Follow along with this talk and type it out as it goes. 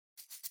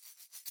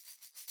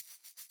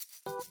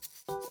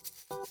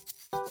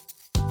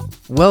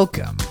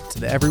Welcome to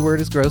the Every Word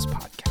is Gross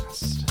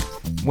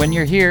podcast. When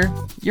you're here,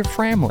 you're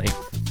family,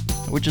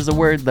 which is a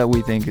word that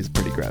we think is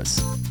pretty gross.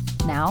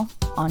 Now,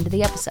 on to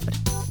the episode.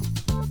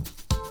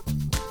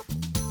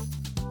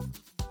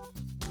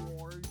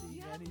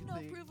 You have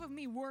no proof of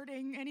me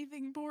wording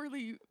anything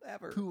poorly.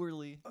 Ever.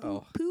 Poorly.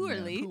 Oh,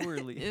 Poorly.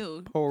 Poorly.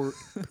 Ew.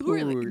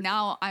 poorly.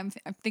 Now I'm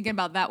thinking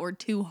about that word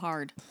too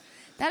hard.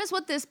 That is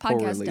what this podcast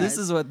Poorly. does. This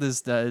is what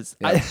this does.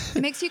 Yeah.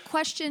 It makes you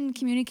question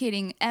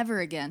communicating ever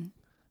again.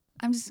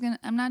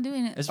 I'm not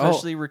doing it.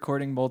 Especially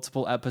recording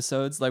multiple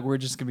episodes. Like, we're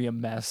just going to be a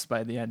mess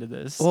by the end of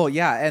this. Well,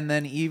 yeah, and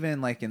then even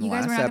like in the You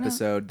guys last were not gonna-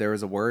 episode, there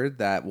was a word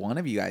that one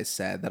of you guys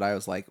said that I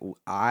was like,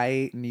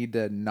 I need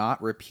to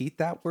not repeat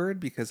that word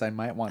because I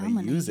might want I'm to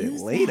gonna use it use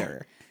that.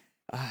 later.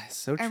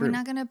 So Are true. we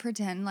not going to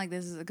pretend like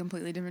this is a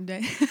completely different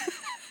day?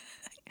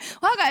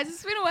 Wow, guys,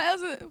 it's been a while.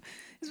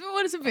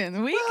 What has it been?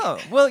 A week? Oh,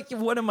 well,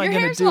 what am I Your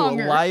going to hair's do?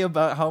 longer. Lie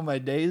about how my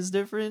day is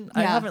different?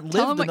 I Yeah, haven't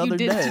tell lived them what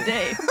another you did day.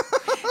 today.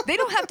 They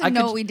don't have to I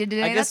know could- what we did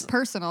today. I That's guess-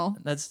 personal.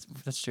 That's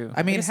true.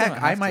 I mean, guess heck,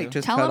 don't I have might to.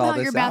 just Tell cut them all how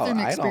this your bathroom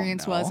out. I don't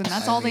experience was, and know.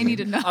 that's I all they need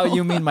to mean, know. Oh,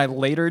 you mean my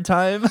later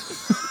time? That's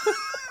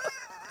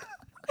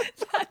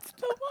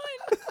the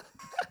one.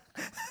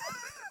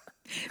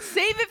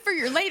 Save it for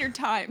your later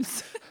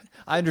times.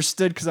 I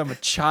understood because I'm a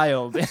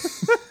child.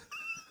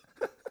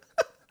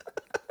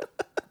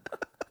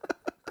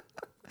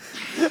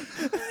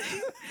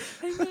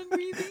 I'm not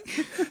breathing.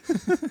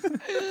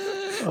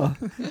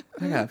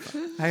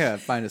 I gotta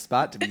find a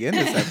spot to begin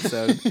this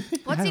episode.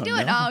 What's I he don't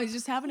doing? know. Oh, he's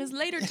just having his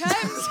later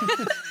times.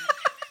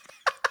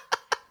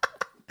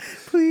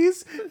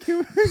 Please.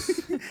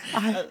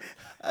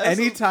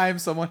 Anytime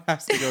someone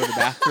has to go to the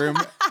bathroom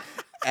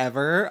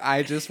ever,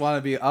 I just want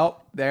to be, oh,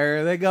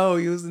 there they go,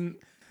 using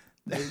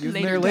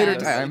their later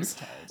times.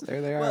 There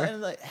they Well, are.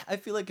 and like, I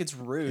feel like it's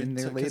rude. In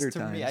their 'cause later to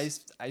me,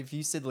 times. if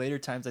you said later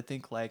times, I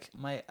think like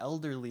my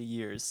elderly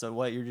years. So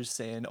what you're just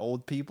saying,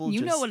 old people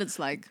You just know what it's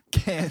like.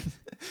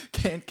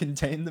 can't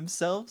contain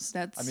themselves. I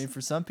That's- mean, for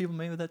some people,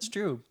 maybe that's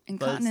true. but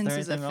Incontinence there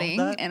is a anything wrong with thing,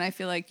 that? and I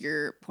feel like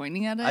you're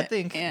pointing at it. I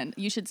think- and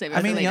you should save it I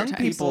for mean, later young times.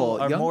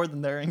 people- are young- more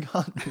than their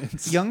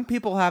incontinence. Young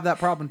people have that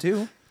problem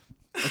too.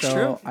 It's So,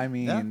 true. I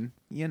mean,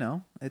 Yeah. you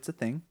know, it's a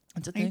thing.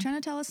 It's a Are you thing. trying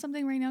to tell us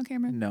something right now,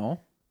 Cameron? No.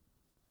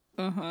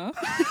 Uh-huh.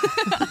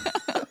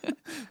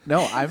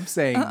 No, I'm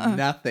saying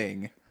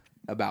nothing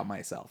about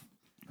myself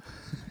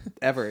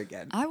ever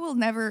again. I will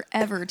never,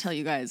 ever tell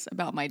you guys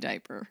about my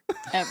diaper.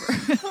 Ever.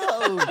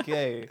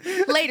 Okay.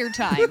 Later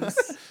times.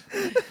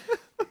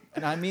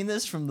 And I mean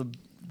this from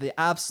the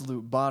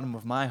absolute bottom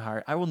of my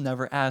heart. I will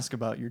never ask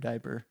about your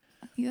diaper.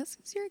 Yes,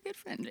 because you're a good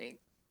friend, Jake.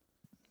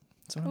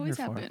 That's what I'm Always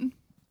here have for. been.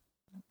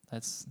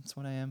 That's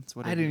what I am. That's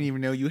what I didn't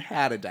even know you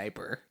had a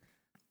diaper.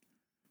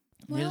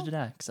 Neither Well- did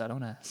I, because I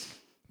don't ask.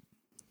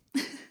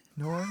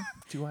 Nor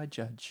do I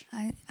judge.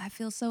 I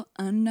feel so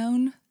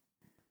unknown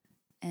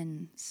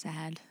and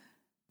sad.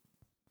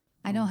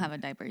 I don't have a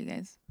diaper, you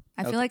guys.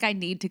 I Okay. feel like I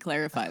need to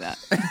clarify that.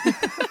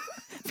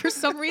 For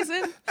some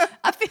reason,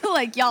 I feel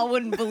like y'all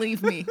wouldn't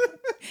believe me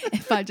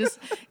if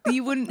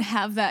you wouldn't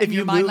have that If in you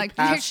your mind. move Like,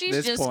 past she's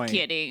this just point-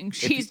 kidding.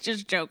 She's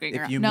just joking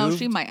if around. you No, moved-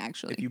 she might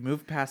actually. If you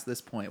move past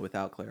this point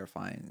without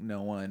clarifying,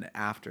 no one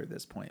after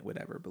this point would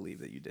ever believe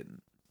that you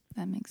didn't.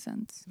 That makes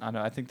sense. I don't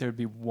know. I think there'd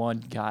be one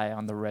guy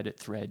on the Reddit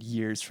thread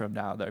years from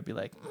now that would be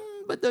like,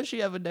 but does she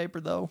have a diaper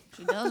though?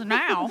 She does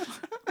now.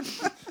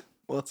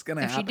 Well, it's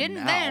gonna If she happen didn't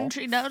now. then,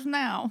 she does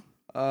now.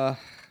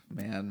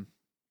 Man.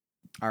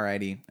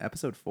 Alrighty,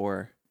 episode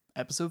 4.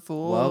 Episode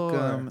 4.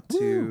 Welcome to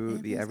Woo.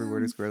 the Every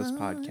Word is Gross Episode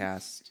 4.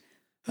 podcast.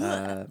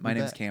 My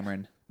name's bet.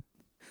 Cameron.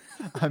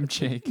 I'm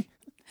Jake.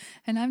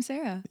 And I'm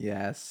Sarah.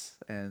 Yes,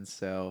 and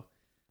so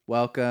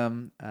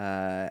welcome.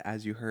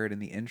 As you heard in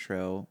the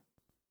intro,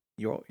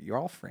 you're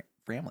all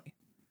family.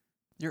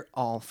 You're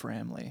all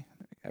family.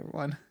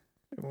 Everyone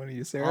of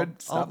you, Sarah, All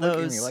stop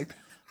looking at me those- like that.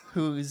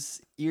 Whose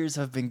ears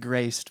have been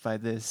graced by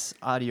this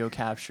audio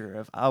capture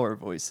of our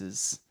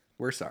voices.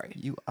 We're sorry.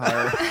 You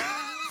are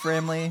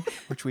family,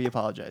 which we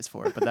apologize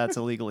for, but that's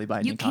a legally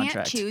binding You can't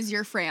contract. choose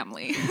your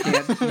family.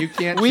 You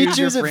can't. We choose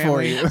your choose it for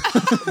family.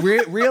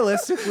 you.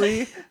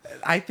 Realistically,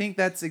 I think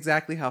that's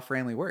exactly how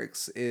family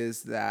works.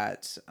 Is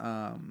that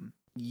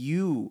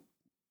you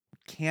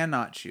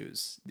cannot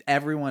choose.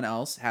 Everyone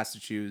else has to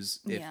choose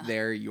if Yeah.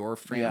 they're your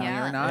family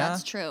Yeah, or not.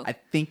 that's true. I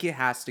think it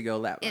has to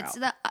go that It's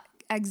route. the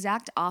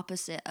exact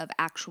opposite of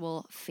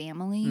actual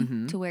family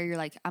Mhm. to where you're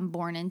like, I'm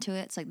born into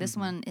it. It's like this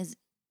one is,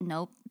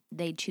 nope,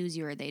 they choose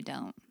you or they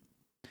don't.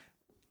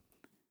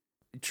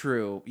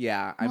 True.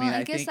 Yeah. I Well, mean, I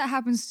I guess think that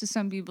happens to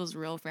some people's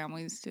real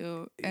families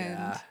too. And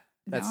yeah,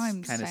 that's now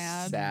I'm kind of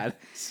sad.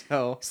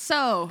 So,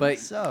 So, but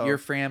So- your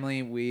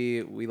family,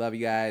 we love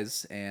you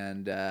guys,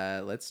 and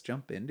let's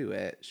jump into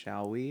it,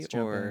 shall we? Let's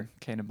jump Or in.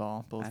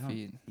 Cannonball, both I don't-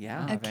 feet. yeah. I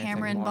don't A have anything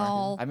Cameron more.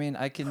 ball. I mean,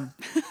 I can.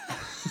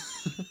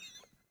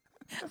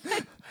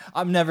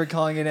 I'm never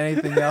calling it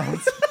anything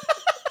else.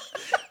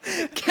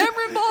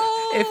 Cameron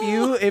Ball.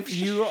 if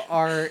you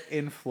are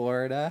in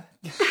Florida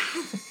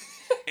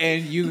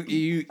and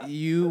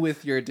you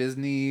with your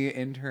Disney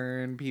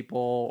intern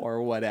people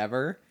or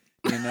whatever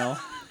You know,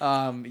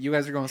 you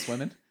guys are going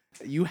swimming.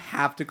 You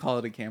have to call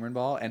it a Cameron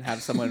ball and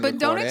have someone But record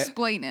don't it.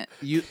 explain it.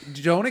 You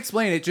don't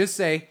explain it. Just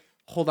say,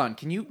 "Hold on,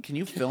 can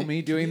you film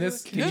me doing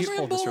this? Can you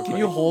hold this real Can quick?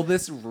 you hold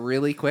this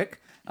really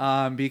quick?"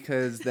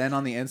 Because then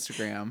on the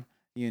Instagram,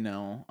 we'll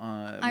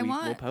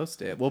want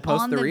post it. We'll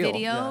post On the the reel.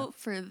 video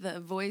for the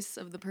voice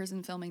of the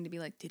person filming to be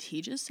like, did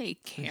he just say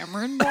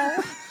Cameron ball?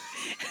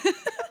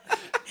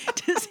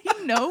 Does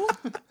he know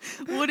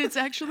what it's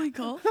actually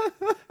called?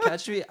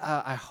 Catch me.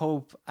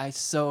 I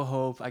so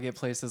hope I get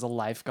placed as a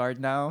lifeguard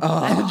now.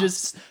 And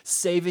just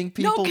saving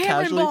people Cameron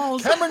casually.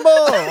 balls. Cameron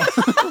ball!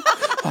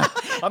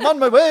 I'm on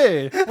my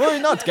way. Worry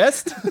not,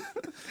 guest.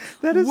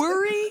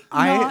 Worry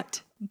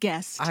not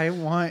guest. I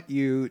want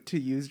you to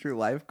use your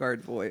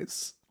lifeguard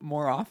voice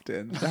more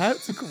often.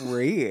 That's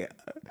great.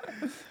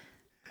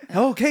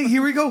 Okay,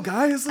 here we go,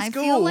 guys. Let's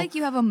go. I feel like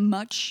you have a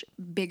much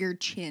bigger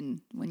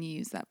chin when you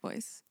use that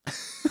voice.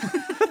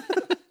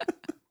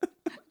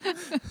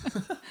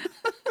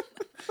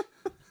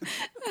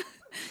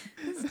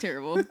 This is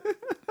terrible.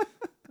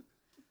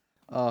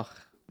 Oh,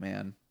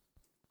 man.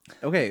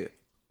 Okay.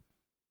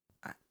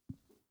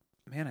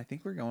 I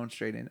think we're going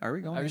straight in. Are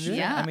we going? Are we in? sure?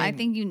 Yeah, I mean,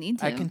 think you need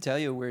to. I can tell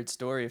you a weird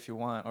story if you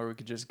want, or we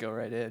could just go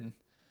right in.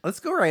 Let's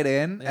go right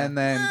in and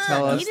then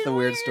tell I us need to the know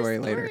weird your story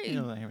later. story. You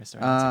don't want to hear my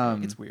story. It's,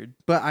 okay. It's Um, weird.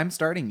 But I'm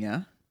starting,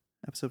 yeah?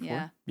 Episode 4?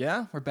 Yeah.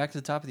 Yeah, we're back to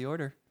the top of the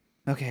order.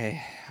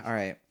 Okay. All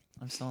right.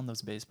 I'm still on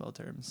those baseball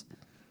terms.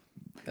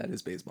 That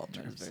is baseball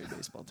Those terms. very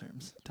baseball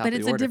terms. Top But of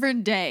it's the a order.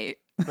 different day.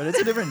 But it's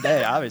a different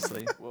day,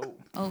 obviously. Whoa.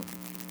 Oh,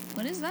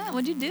 what is that?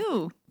 What'd you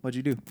do? What'd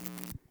you do?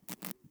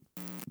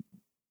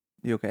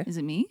 You okay? Is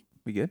it me?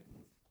 We good?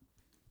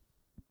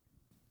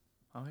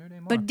 I'll hear it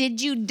anymore. But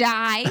did you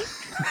die?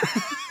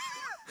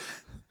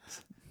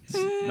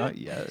 Not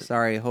yet.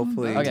 Sorry.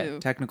 Hopefully, Okay.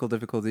 technical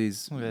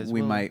difficulties. Yes, We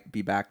we'll- might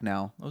be back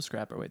now. We'll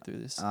scrap our way through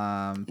this.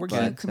 We're We're but,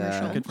 good.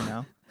 Commercial. Good for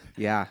now.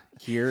 Yeah.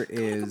 Here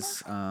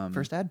is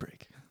First ad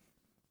break.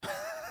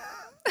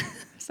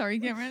 Sorry,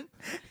 Cameron.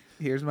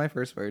 Here's my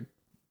first word.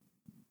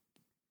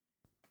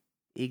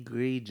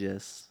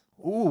 Egregious.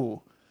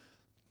 Ooh.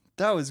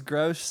 That was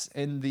gross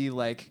in the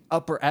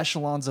upper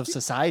echelons of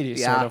society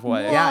Yeah. sort of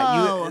way.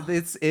 Yeah. Whoa.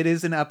 It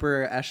is an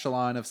upper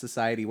echelon of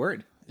society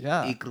word.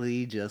 Yeah.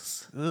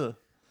 Egregious. Ugh.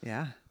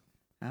 Yeah,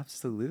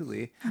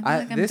 absolutely. feel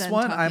like I'm This done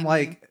one, I'm talking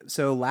like,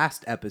 so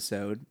last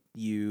episode,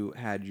 you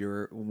had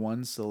your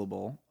one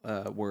syllable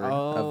word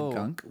of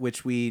gunk,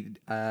 which we,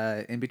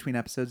 in between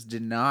episodes,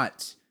 did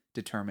not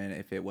determine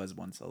if it was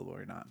one syllable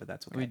or not, but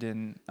that's okay. We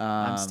didn't.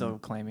 I'm still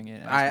claiming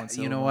it. As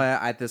one You know syllable. what?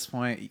 At this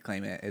point, you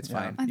claim it. It's Yeah.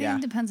 fine. I think Yeah,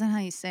 it depends on how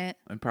you say it.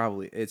 and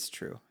probably it's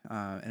true.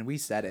 And we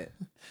said it.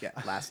 Yeah,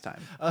 last time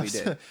Oh, we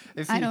so did.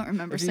 if I you- don't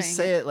remember If you saying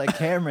say it like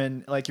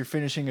Cameron, like you're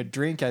finishing a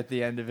drink at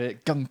the end of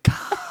it,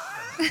 gunka.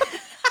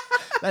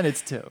 Then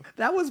it's 2.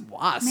 That was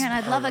wasp. Man,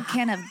 I'd love a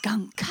can of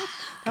gunk.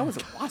 That was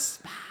a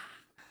wasp.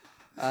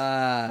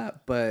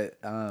 But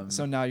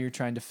So now you're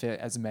trying to fit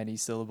as many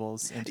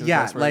syllables into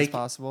yeah, a word like as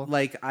possible.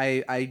 Like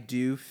I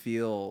do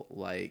feel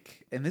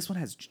like, and this one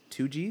has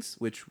 2 G's,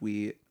 which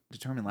we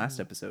determined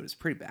last episode is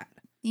pretty bad.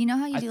 You know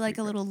how you do like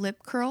a little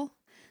lip curl?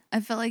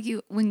 I felt like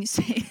you, when you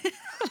say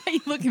you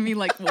look at me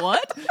like,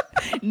 what?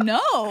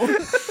 No,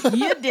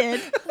 you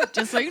did,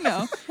 just so you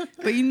know.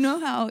 But you know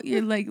how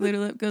your like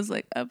little lip goes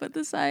like up at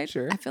the side?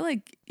 Sure. I feel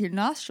like your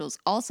nostrils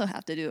also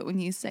have to do it when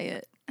you say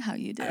it how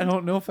you did. I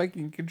don't know if I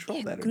can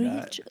control that or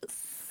not.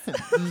 Egregious.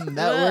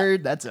 That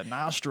word, that's a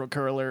nostril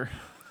curler.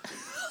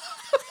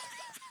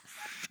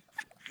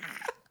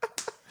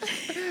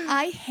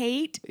 I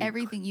hate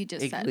everything you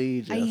just said. I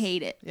Egregious.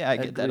 hate it. Yeah, I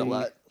get that a Agreed.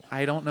 lot.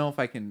 I don't know if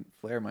I can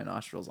flare my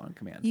nostrils on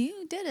command.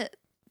 You did it.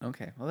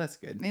 Okay, well that's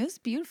good. It was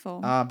beautiful.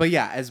 But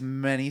yeah, as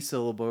many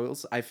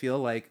syllables, I feel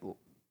like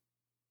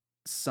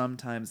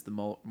sometimes the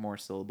more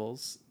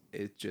syllables,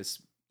 it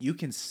just, you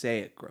can say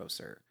it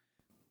grosser.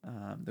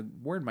 The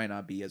word might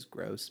not be as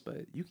gross,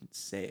 but you can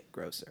say it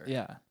grosser.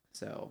 Yeah.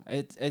 So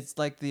It's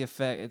like the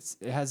effect.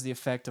 It has the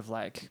effect of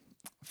like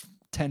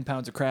 10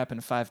 pounds of crap in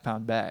a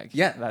 5-pound bag.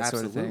 yeah, that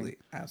absolutely, sort of thing.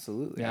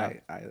 absolutely. Yeah.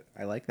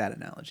 I like that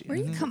analogy. Where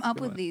do you Mhm. come That's a up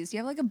good with one. these? Do you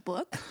have like a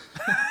book?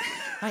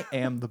 I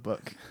am the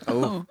book.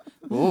 Oh,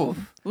 oh,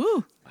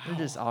 Ooh. They're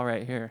just all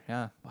right here.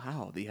 Yeah.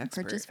 wow, the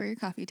expert. Purchase for your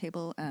coffee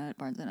table at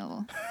Barnes &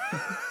 Noble.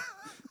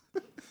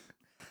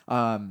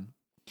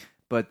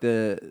 But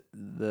the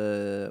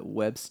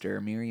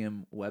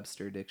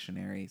Merriam-Webster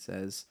dictionary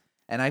says,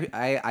 and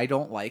I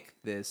don't like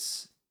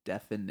this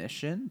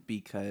definition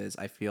because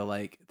I feel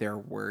like there are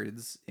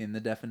words in the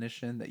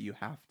definition that you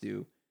have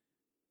to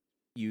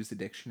use the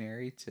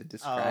dictionary to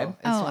describe.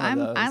 It's one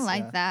of I those,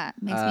 like yeah.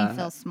 that. Makes me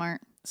feel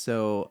smart.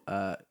 So,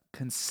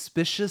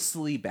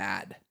 conspicuously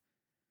bad.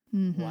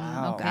 Mhm.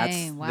 Wow.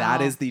 Okay,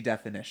 That is the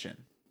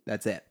definition.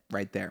 That's it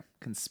right there.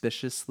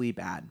 Conspicuously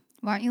bad.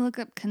 Why don't you look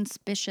up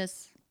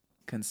conspicuous?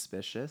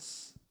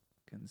 Conspicuous.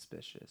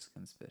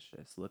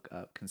 Look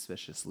up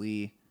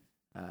conspicuously.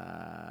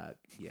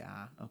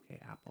 Yeah. Okay,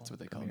 Apple. That's what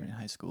they Come called me in here.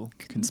 high school.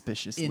 In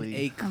Conspicuously.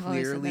 a I've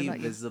always said that clearly about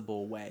you.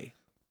 visible way,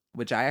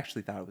 which I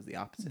actually thought it was the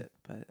opposite,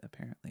 but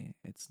apparently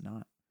it's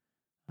not.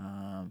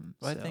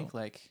 Well, I think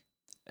like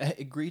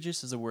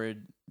egregious is a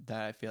word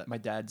that I feel like my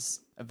dad's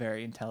a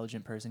very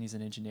intelligent person. He's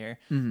an engineer.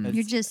 Mhm.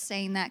 You're just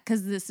saying that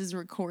because this is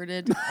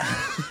recorded.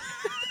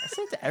 I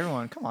say it to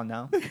everyone. Come on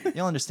now.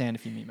 You'll understand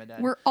if you meet my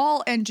dad. We're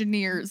all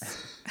engineers.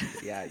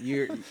 yeah,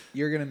 you're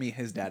gonna meet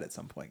his dad at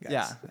some point, guys.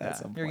 yeah, at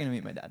some you're point. gonna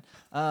meet my dad.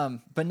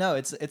 But no,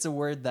 it's a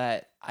word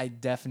that I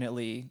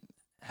definitely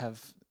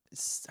have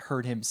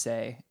heard him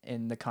say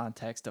in the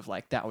context of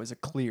like that was a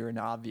clear and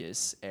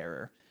obvious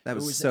error. That It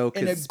was was so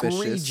an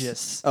conspicuous.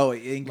 egregious, Oh,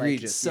 like,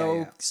 egregious.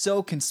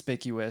 so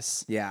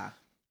conspicuous. Yeah.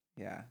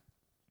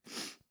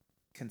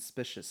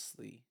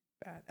 Conspicuously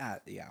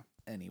bad. Yeah.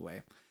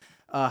 Anyway.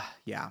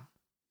 Yeah.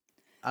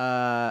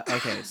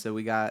 Okay, so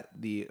we got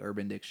the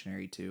Urban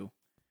Dictionary too.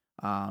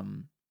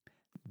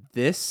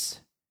 This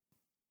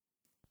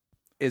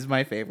is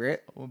my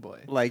favorite. Oh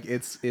boy. Like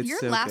it's Your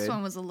so last good.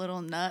 one was a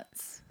little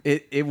nuts.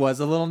 It was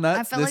a little nuts.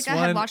 I felt This like I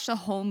had one- watched a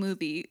whole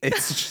movie.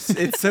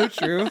 it's so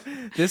true.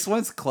 This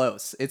one's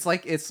close.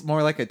 It's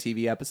more like a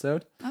TV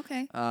episode.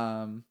 Okay.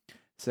 So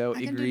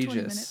I can do 20 egregious.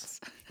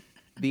 minutes.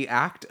 The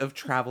act of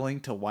traveling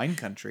to wine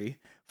country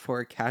for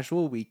a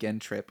casual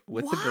weekend trip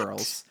with the What?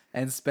 girls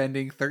and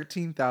spending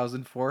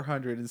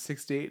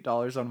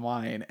 $13,468 on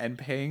wine and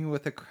paying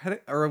with a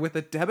credit or with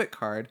a debit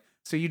card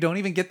so you don't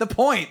even get the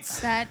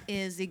points. That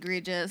is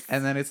egregious.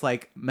 And then it's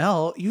like,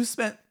 Mel, you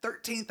spent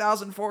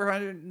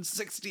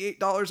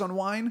 $13,468 on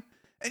wine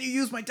and you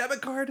used my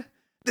debit card?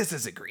 This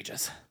is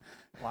egregious.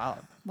 Wow.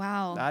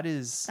 wow. That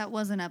is That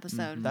was an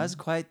episode. that's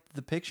quite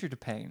the picture to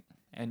paint.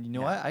 And you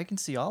know what? I can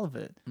see all of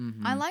it.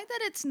 I like that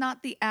it's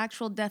not the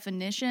actual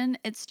definition.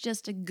 It's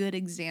just a good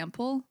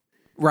example.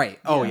 Right.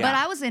 Oh, yeah. But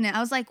I was in it.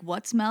 I was like,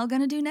 what's Mel going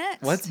to do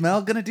next? What's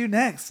Mel going to do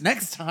next?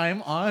 Next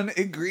time on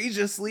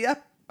Egregiously I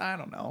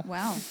don't know.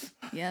 Wow.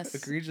 Yes.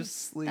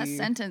 Egregiously. That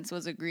sentence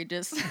was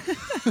egregious.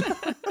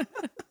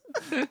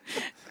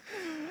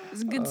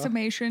 It's a good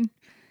summation.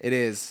 It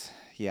is.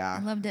 Yeah.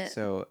 I loved it.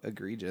 So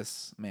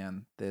egregious,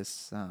 man.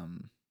 This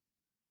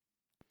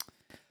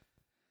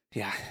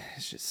yeah,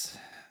 it's just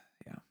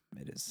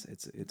it is.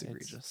 It's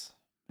egregious.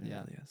 It yeah.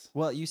 really is.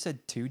 Well, you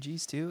said two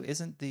G's too. Is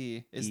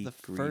the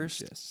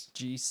first Egregious.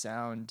 G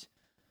sound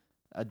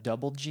a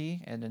double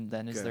G, and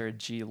then is Good. there a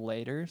G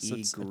later? So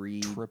it's a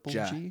triple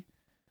Egregia.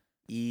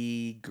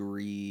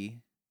 G.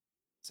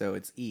 So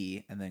it's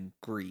E and then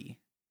gree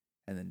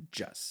and then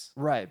just.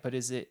 Right, but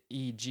is it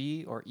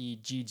EG or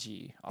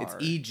EGG? It's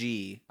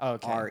EG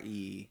Okay.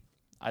 RE.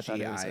 I thought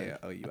it was GIOUS.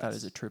 I thought it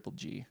was a triple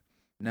G.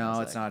 No,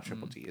 I it's was not like, a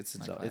triple G. It's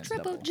my a God. it's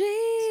Triple double. G.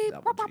 It's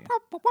a double G.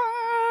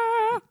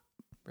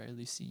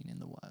 Rarely seen in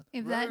the wild.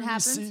 If that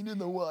happens, in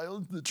the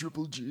wild, the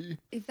triple G.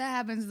 if that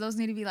happens, those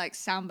need to be like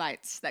sound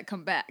bites that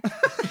come back.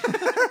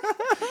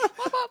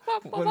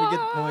 When we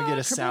get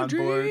a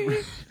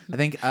soundboard, I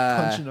think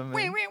punching them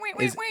Wait, in. wait, wait,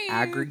 wait, is wait.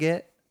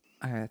 aggregate.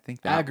 I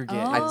think that Aggregate.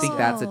 I think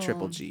that's a Oh.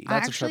 triple G. I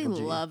That's a actually triple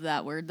G. love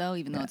that word though,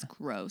 even though it's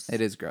gross. It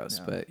is gross,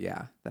 Yeah. but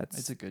yeah,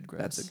 It's a good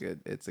That's a gross.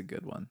 good. It's a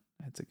good one.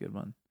 It's a good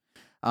one.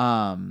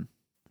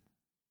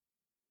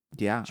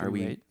 Yeah. Should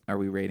we rate? Are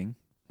we rating?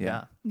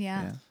 yeah.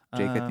 Yeah.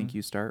 Jake, I Um, think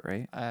you start,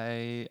 right?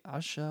 I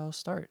shall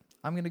start.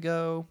 I'm gonna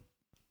go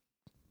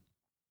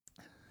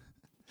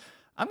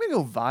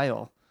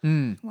vile.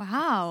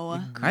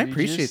 Wow. I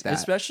appreciate Egregious, that.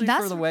 especially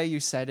That's for the way you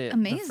said it the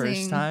amazing.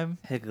 first time.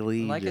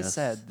 Higgly. Like I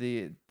said,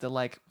 the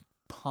like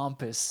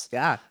pompous,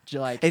 Yeah.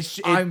 like It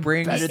I'm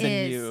brings- better It than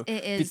is. you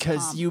It is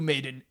because pomp. you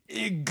made an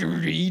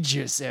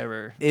egregious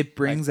error. It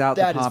brings Like, out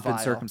the that is pomp and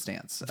vile.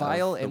 circumstance. of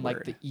Vile the in like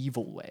word. the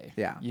evil way.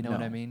 Yeah. You know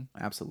what I no, mean?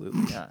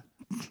 Absolutely. Yeah.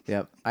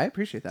 Yep. I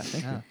appreciate that.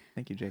 Thank Yeah. you.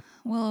 Thank you, Jake.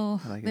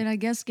 Well, I like then it. I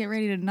guess get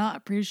ready to not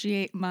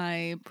appreciate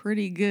my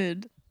pretty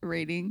good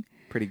rating.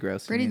 Pretty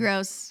gross. you Pretty mean?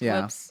 gross.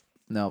 Yeah. Whoops.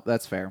 No,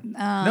 that's fair.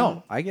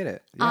 No, I get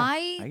it. Yeah,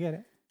 I get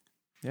it.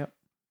 Yep.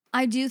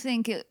 I do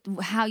think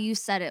how you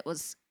said it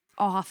was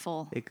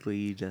awful.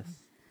 Egregious.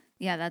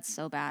 Yeah, that's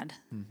so bad.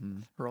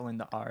 Rolling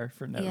the R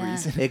for no Yeah.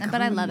 reason.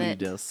 But I love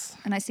it. Egregious.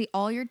 And I see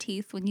all your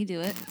teeth when you do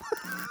it.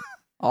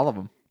 All of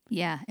them.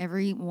 Yeah,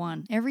 every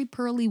one. Every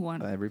pearly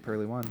one. Every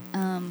pearly one.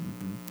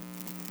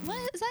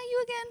 What? Is that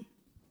you again?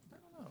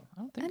 I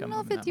don't think I don't I'm know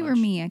if moving it's that you or much.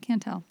 me. I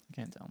can't tell. I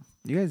can't tell.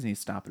 You guys need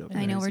to stop it over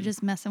I know we're Crazy.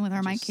 just messing with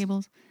our mic Just-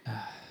 cables.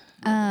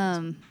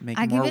 Making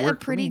I give more it a work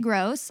for pretty me.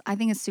 gross. I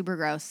think it's super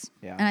gross.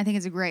 Yeah. And I think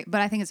it's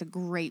I think it's a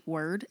great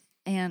word.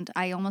 And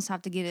I almost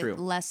have to give True. it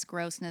less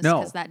grossness No.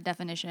 because that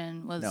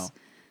definition No.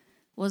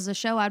 was a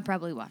show I'd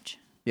probably watch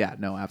Yeah,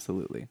 no,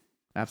 absolutely.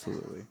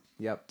 Absolutely.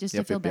 Yep. just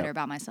Yep, to feel yep, better yep.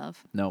 about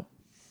myself. No.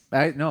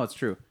 No, it's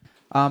true.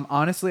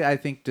 Honestly, I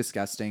think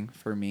disgusting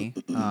for me.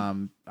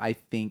 I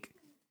think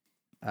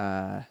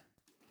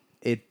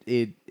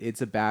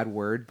it's a bad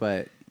word,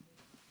 but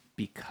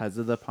because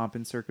of the pomp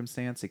and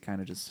circumstance, it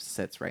kind of just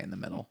sits right in the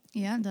middle.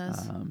 Yeah, it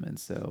does. And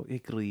so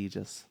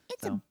egregious.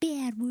 It's So, a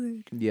bad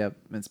word. yep,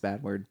 it's a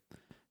bad word.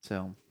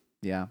 So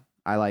yeah,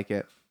 I like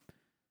it.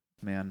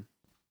 Man.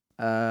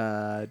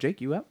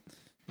 Jake, you up?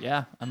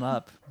 Yeah, I'm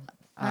up.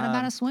 Not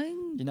about a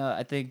swing. You know,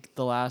 I think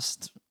the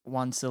last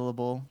one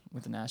syllable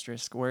with an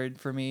asterisk word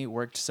for me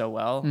worked so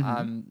well.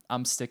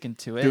 I'm sticking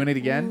to it. Doing it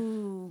again?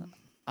 Ooh.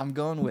 I'm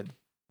going with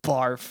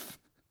barf.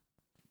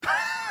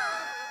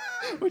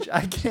 Which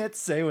I can't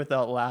say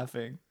without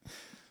laughing.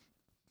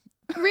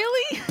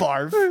 Really?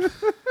 Barf.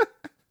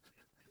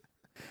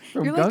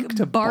 From You're gunk like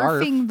to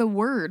barfing barf. the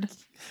word.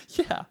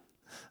 Yeah.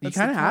 You That's the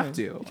kind of have point.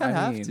 to. You kind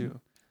of have to.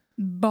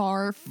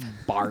 Barf.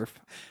 Barf.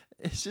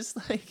 It's just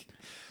like,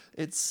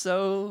 it's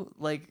so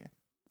like,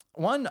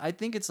 one, I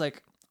think it's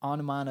like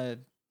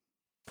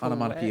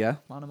Onomatopoeia.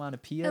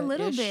 Onomatopoeia. A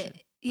little bit.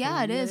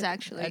 Yeah, it is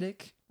actually.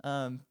 Poetic,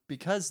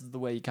 because of the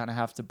way you kind of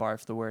have to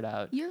barf the word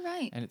out. You're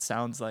right. And it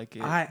sounds like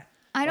it.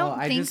 I don't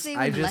think they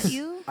would let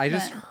you. I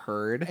just but-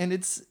 heard And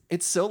it's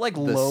so like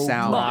the low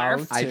sound.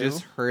 brow, I too.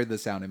 just heard the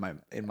sound in my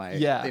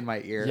Yeah. in my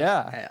ear.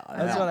 Yeah.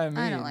 That's what I mean.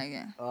 I don't like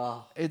it.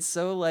 Oh, It's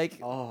so like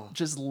oh.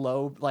 just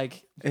low,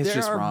 like It's there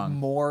just are wrong.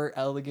 more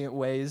elegant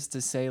ways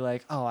to say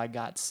like, oh, I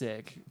got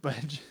sick, but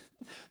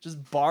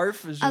just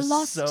barf is just I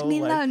lost so me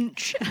like,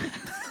 lunch.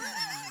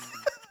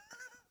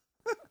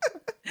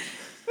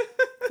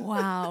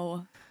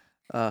 Wow.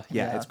 Yeah,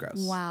 Yeah. it's gross.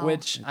 Wow.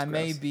 which It's I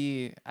may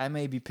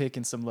gross. be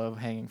picking some low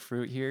hanging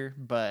fruit here,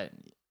 but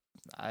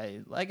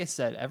like I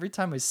said, every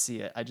time I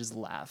see it, I just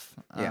laugh.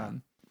 Yeah.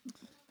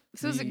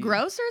 So is the- it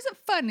gross or is it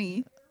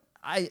funny?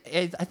 I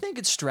think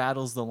it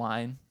straddles the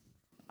line.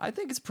 I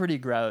think it's pretty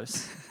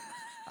gross.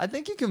 I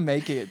think you can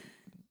make it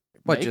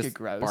What, make just it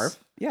gross. barf?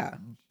 Yeah.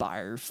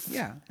 Barf.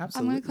 Yeah, I'm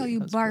absolutely. gonna call you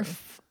That's Barf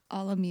gross.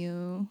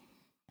 Alamu.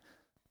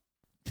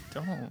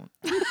 Don't.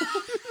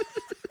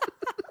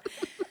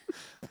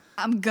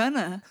 I'm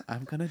gonna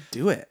I'm gonna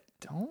do it.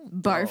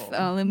 Don't. Barf though.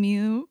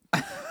 Alamu.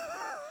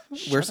 We're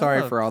Shut sorry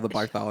up. for all the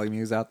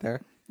Bartholomew's out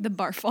there. The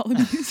Barf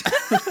Alamus.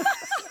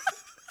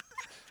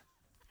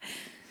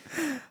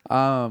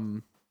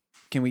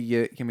 Can we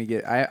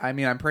get I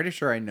mean, I'm pretty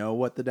sure I know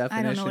what the I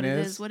definition don't know what it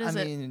is. What is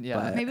I it? mean, yeah.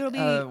 But- Maybe it'll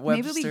be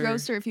Webster-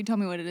 grosser if you tell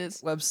me what it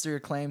is. Webster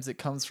claims it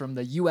comes from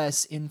the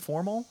U.S.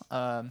 informal.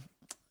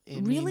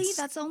 It Really? means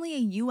That's only a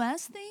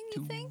U.S. thing,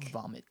 you to think?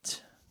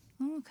 vomit.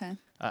 Oh, okay.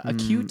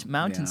 Acute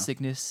mountain yeah.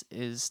 sickness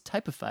is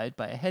typified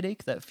by a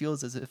headache that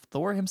feels as if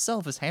Thor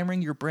himself is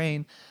hammering your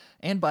brain,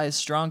 and by a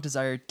strong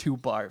desire to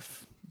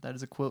barf. That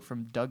is a quote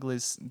from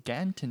Douglas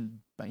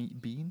Gantenbein.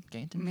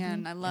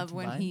 Man, I love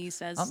when he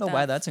says I don't know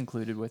why stuff. that's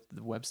included with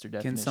the Webster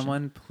definition. Can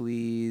someone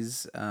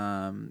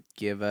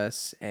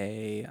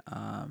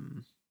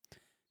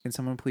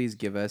please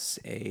give us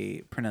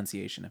a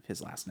pronunciation of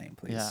his last name,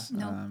 please? Yeah.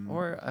 No.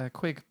 Or a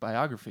quick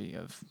biography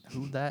of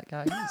who that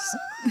guy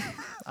is.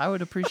 I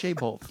would appreciate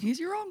both. He's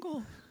your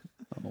uncle.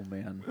 Oh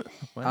man.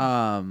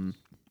 Well,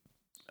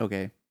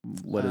 Okay.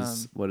 What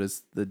is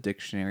the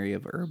dictionary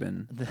of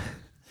urban?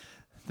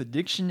 the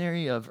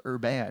Dictionary of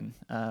Urban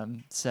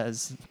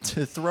says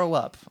to throw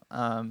up.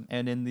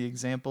 And in the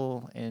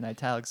example in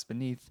italics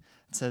beneath,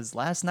 it says,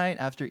 last night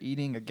after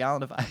eating a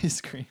gallon of ice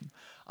cream,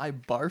 I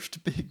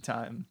barfed big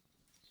time.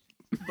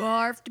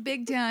 Barfed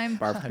big time.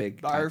 Barf I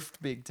big.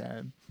 barfed big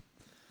time.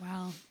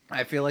 Wow.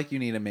 I feel like you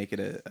need to make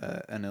it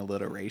an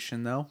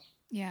alliteration though,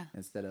 Yeah.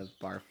 instead of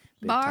barf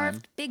big Barfed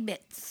time. big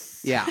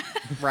bits. Yeah,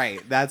 right.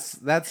 That's.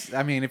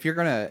 I mean, if you're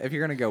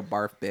gonna go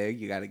barf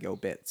big, you got to go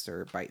bits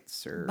or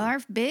bites or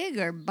Barf big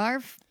or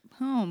barf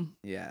home.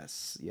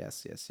 Yes.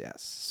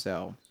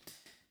 So,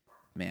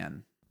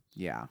 man,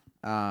 yeah,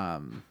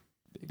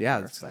 Big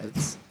yeah. barf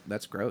bites.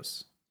 That's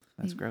gross.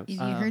 That's gross. You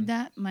heard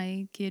that?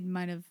 My kid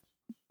might have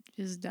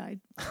just died.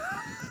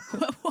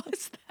 What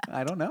was that?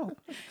 I don't know.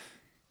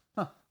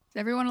 Is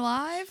everyone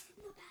alive?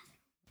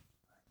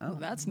 Oh,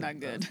 That's not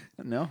good.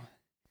 no.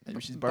 Maybe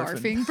she's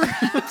barfing. Barfing,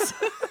 perhaps.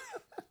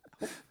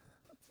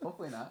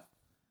 Hopefully not.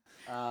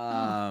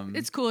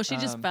 It's cool. She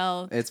just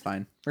fell. It's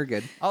fine. We're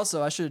good.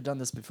 Also, I should have done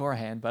this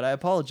beforehand, but I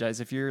apologize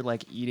if you're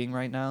like eating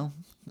right now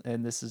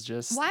and this is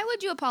just. Why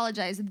would you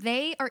apologize?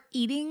 They are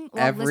eating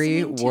while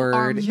Every listening word to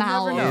our You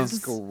never know. mouths. is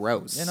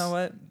gross. You know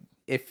what?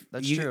 If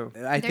That's you, true.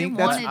 I They think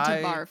wanted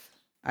that's to barf.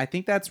 I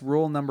think that's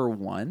rule number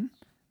 1.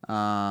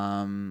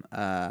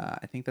 I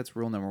think that's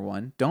rule number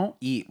 1. Don't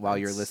eat while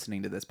you're That's-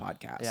 listening to this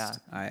podcast.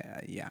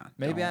 Yeah. Yeah.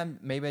 Maybe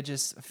don't. maybe I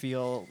just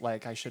feel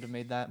like I should have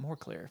made that more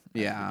clear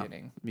at Yeah. the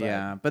beginning. But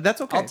Yeah, but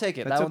that's okay. I'll take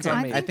it. That's That one's okay.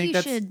 on me. I think you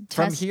that's should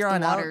From test here the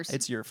on out, waters.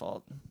 it's your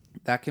fault.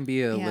 that can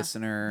be a Yeah.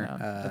 listener, No,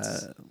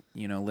 that's-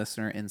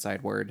 listener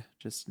inside word.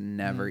 Just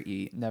never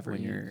eat. Never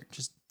when eat. you're.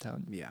 Just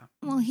don't. Yeah.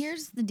 Well,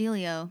 here's the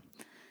dealio.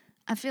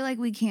 I feel like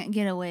we can't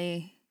get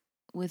away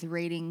with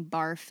rating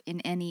barf in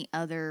any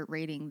other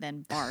rating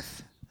than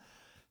barf.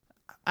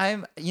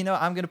 I'm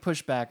gonna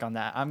push back on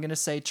that. I'm gonna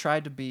say try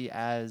to be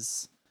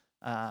as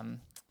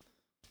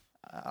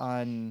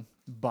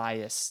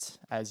unbiased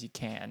as you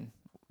can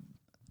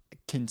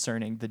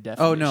concerning the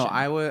definition. Oh no,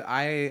 I would.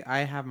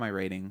 I have my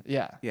rating.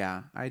 Yeah.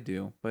 Yeah, I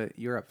do. But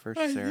you're up first,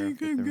 Sarah. with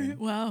the rating.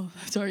 Wow.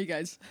 Sorry,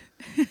 guys.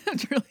 I'm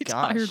really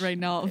Gosh, tired right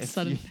now all of a If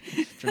sudden.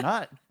 if you're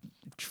not,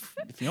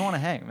 if you don't want to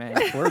hang, man,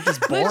 we're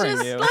just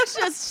boring you. Let's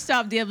just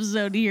stop the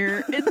episode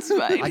here. It's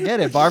fine. I get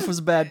it. Barf was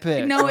a bad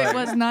pick. No, but- it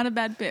was not a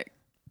bad pick.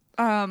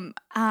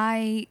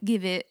 I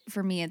give it,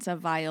 for me, it's a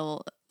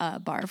vile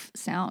barf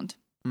sound.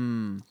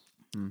 Mhm.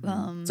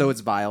 Um, So it's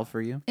vile for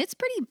you. It's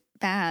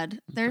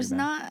bad. There's bad.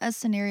 not a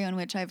scenario in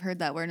which I've heard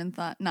that word and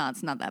thought, no,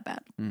 it's not that bad.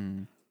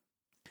 Mm.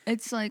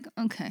 It's like,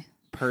 okay.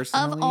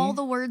 Personally, Of all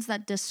the words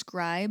that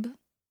describe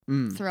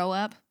Mm. throw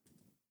up,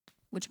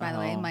 which by the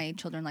way, Oh. my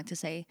children like to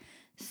say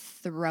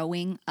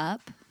throwing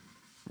up.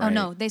 Oh Right.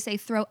 no, they say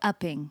throw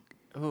upping.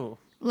 Ooh,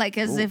 Like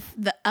as Ooh. if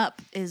the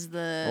up is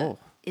the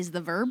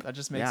verb. that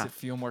just makes Yeah. it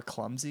feel more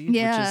clumsy,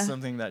 Yeah. which is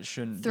something that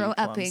shouldn't Throw be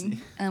clumsy.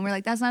 upping. And we're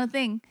like, that's not a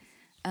thing.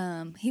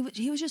 He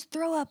was just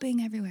throw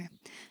upping everywhere.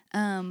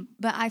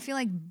 But I feel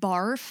like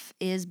barf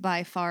is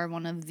by far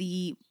one of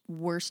the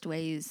worst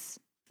ways.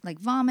 Like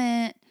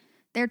vomit.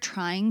 They're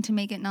trying to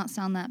make it not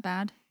sound that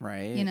bad,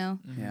 Right. you know?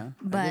 Yeah. I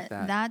But get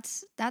that.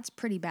 that's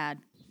pretty bad.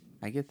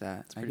 I get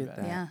that. I pretty get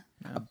bad. that.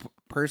 Yeah.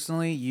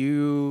 Personally,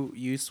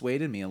 you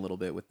swayed me a little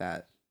bit with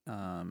that.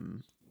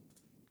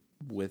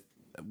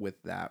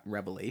 With that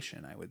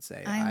revelation, I would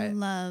say. I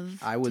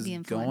love I to was be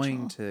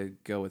going influential. to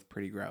go with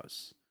pretty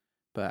gross,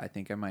 but I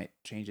think I might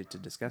change it to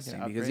disgusting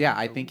because upgrade? yeah,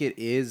 I think it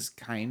is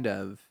kind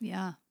of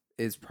Yeah.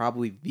 is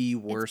probably the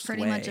worst It's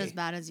pretty way. much as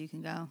bad as you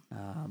can go.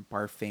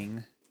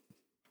 Barfing,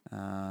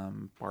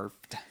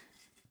 barfed.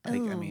 I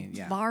Ooh, mean,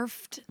 yeah,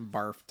 Barfed.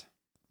 barfed.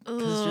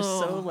 Because it's just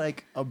so Ugh.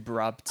 like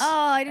abrupt. Oh,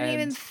 I didn't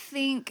and- even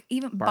think.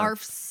 Even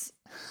Barfs.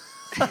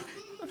 barfs.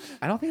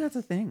 I don't think that's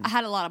a thing. I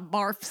had a lot of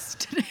barfs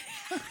today.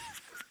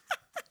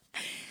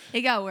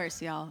 It got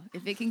worse, y'all.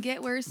 If it can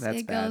get worse, That's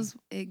it bad. goes.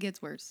 It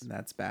gets worse.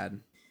 That's bad.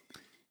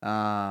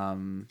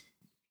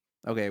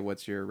 Okay,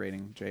 what's your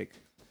rating, Jake?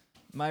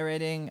 My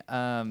rating,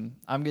 I'm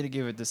gonna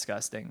give it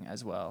disgusting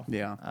as well.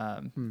 Yeah.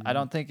 I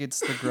don't think it's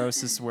the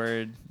grossest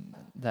word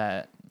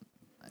that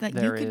That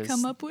there you could is.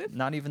 come up with.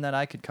 Not even that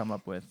I could come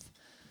up with.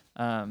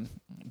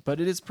 But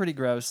it is pretty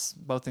gross,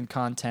 both in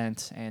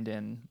content and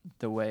in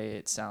the way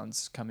it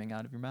sounds coming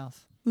out of your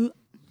mouth. Blech.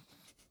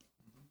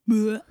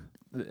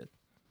 Blech.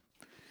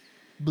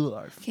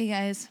 Blarf. Okay,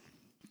 guys.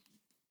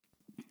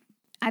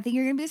 I think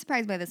you're gonna be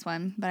surprised by this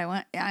one,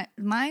 but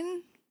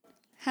mine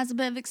has a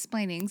bit of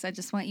explaining, so I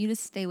just want you to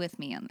stay with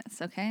me on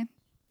this, okay?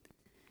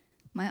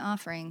 My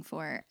offering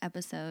for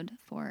episode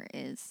 4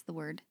 is the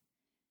word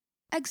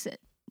exit.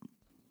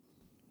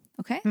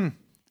 Okay?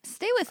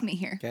 Stay with me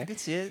here. Okay. I can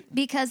see it.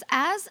 Because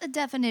as a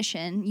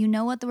definition, you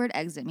know what the word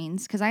exit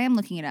means, because I am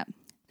looking it up.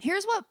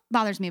 Here's what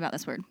bothers me about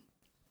this word.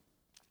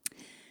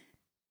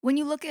 When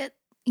you look at,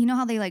 you know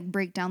how they like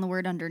break down the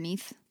word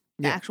underneath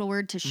the Yeah. actual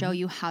word to show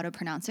you how to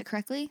pronounce it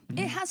correctly?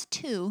 It has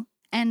 2,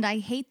 and I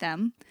hate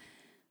them.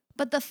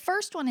 But the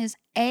first one is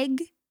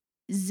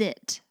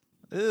exit.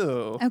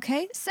 Ooh.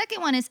 Okay?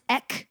 Second one is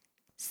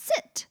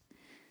exit.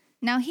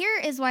 Now, here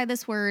is why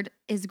this word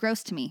is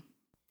gross to me.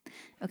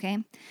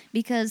 Okay?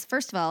 Because,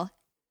 first of all,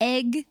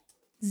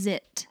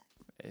 exit.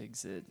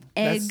 Exit.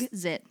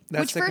 Exit.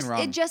 that's Which second first,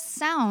 wrong. it just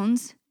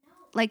sounds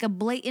like a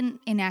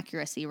blatant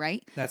inaccuracy,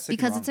 right? That's second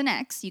because wrong. it's an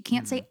X. You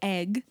can't say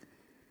egg.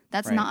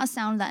 That's Right. not a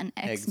sound that an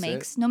X Exit.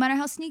 makes, no matter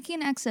how sneaky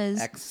an X is.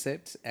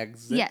 Exit.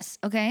 Yes,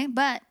 okay,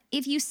 but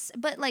if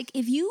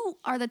you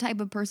are the type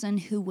of person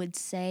who would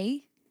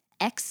say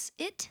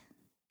exit,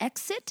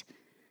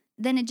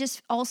 then it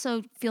just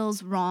also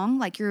feels wrong.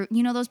 Like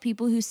those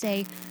people who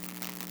say,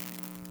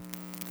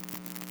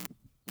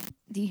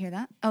 do you hear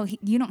that? Oh,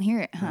 you don't hear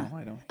it, huh? No,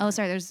 I don't. Oh,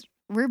 sorry.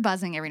 We're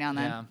buzzing every now and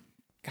then. Yeah.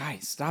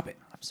 Guys, stop it.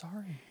 I'm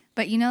sorry.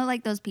 But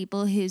like those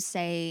people who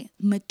say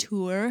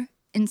mature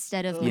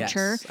instead of Yes,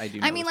 mature. I do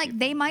I know mean, those like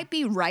they might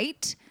be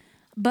right,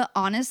 but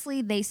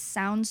honestly, they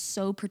sound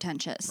so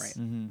pretentious.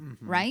 Right.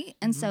 Right?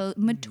 And so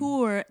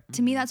mature,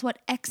 to me, that's what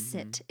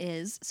exit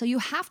is. So you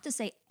have to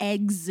say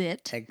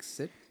exit,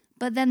 Exit.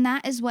 but then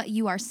that is what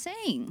you are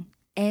saying.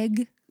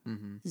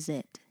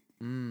 Exit.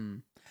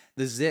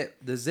 The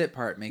zit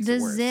part makes The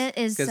it worse. zit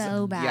is 'Cause,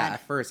 so Yeah, bad.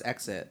 at first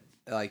exit,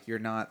 like you're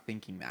not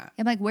thinking that.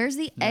 I'm like, where's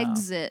the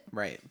exit?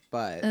 Right.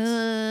 But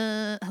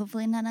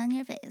Hopefully not on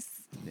your face.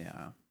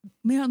 yeah.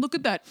 Man, look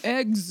at that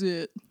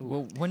exit.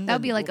 Well, wouldn't That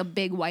would be like a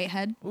big white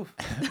head. Ooh.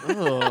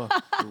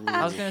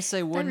 I was gonna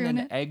say, wouldn't ruin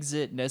an it?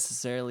 exit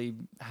necessarily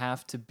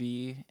have to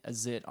be a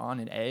zit on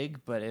an egg?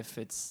 But if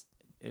it's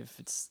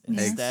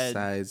instead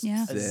Egg-sized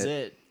Yeah. a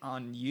zit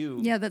on you,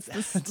 Yeah, this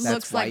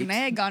looks like an white.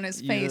 egg on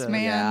his face, Yeah.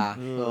 man.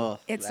 Yeah. Ugh,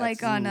 It's that's-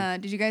 like on.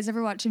 Did you guys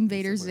ever watch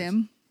Invader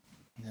Zim?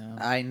 no.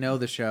 I know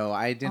the show.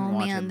 I didn't Oh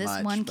watch man, it this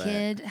much, one but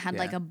kid had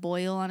like yeah. a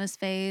boil on his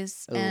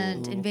face,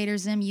 and Ooh. Invader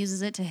Zim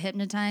uses it to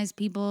hypnotize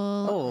people.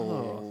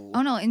 Oh.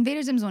 Oh no,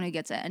 Invader Zim's the one who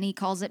gets it, and he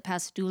calls it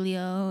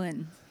pastulio,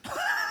 and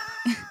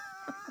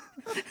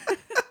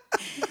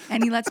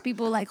and he lets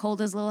people like hold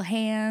his little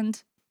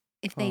hand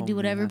if they Oh, do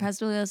whatever man.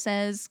 pastulio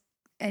says.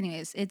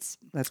 Anyways,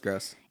 That's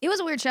gross. it was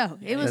a weird show.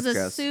 It was That's a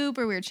gross.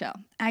 super weird show.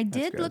 I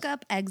did look gross.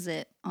 up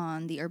exit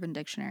on the Urban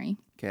Dictionary.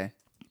 Okay.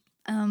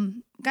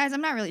 Guys,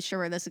 I'm not really sure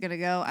where this is gonna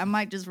go. I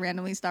might just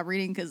randomly stop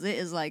reading because it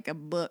is like a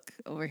book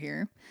over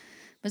here.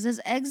 But it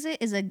says exit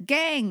is a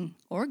gang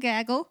or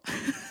gaggle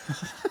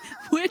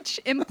which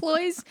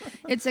employs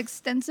its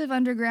extensive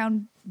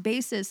underground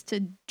basis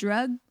to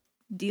drug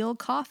deal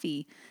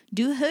coffee,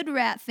 do hood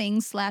rat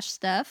things /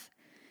 stuff,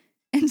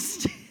 and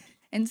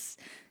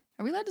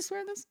Are we allowed to swear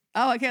in this?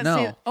 Oh, I can't No.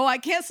 say. Oh, I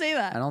can't say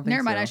that. I don't think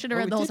Never mind. so. I should have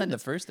Well, read the whole we did in the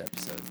sentence. first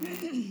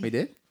episode. We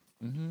did?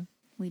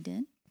 We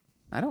did.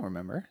 I don't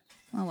remember.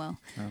 Oh well.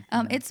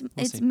 It's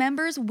see.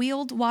 members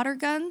wield water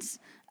guns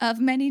of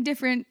many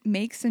different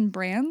makes and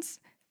brands,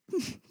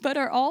 but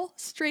are all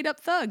straight up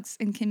thugs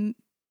and can.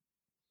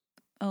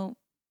 Oh,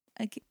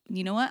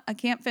 you know what? I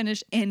can't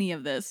finish any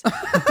of this.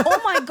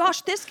 Oh my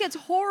gosh, this gets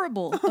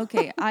horrible.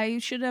 Okay, I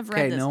should have read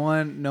Okay, this. no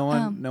one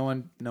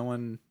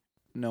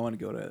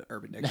go to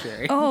Urban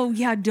Dictionary. Oh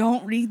yeah,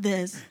 don't read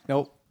this.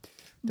 Nope.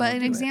 But Don't an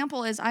do it.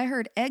 example is I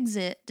heard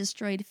Exit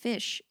destroyed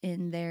fish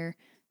in their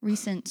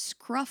recent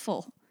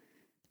scruffle.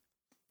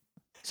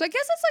 So I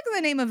guess that's like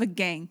the name of a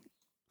gang.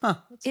 Huh.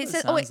 It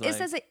says it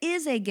says it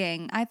is a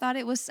gang. I thought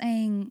it was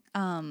saying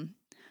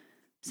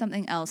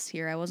something else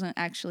here. I wasn't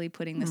actually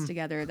putting this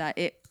together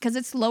because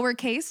it's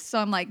lowercase, so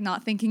I'm like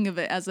not thinking of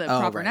it as a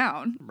proper right.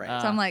 noun.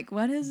 Right. So I'm like,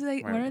 what are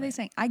they right.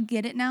 saying? I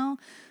get it now.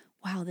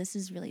 Wow, this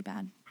is really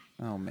bad.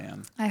 Oh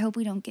man. I hope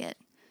we don't get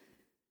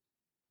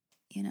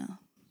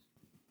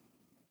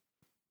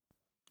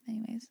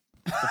anyways.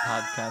 The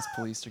podcast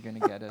police are gonna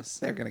get us.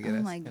 They're gonna get Oh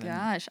us. my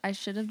gosh, I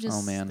should have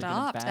just Oh, man. They're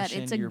gonna stopped bash at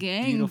it's in a your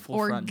gang beautiful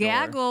or front door.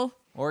 gaggle.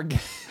 Or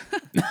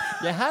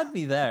you had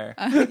me there.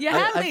 You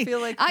had I me. feel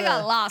like I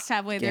got the- lost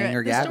halfway through Gang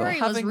or it. The gaggle. story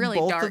was Having really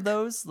both dark. of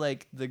those,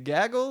 like the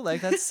gaggle,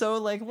 like that's so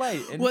like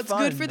light and What's good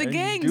fun for the and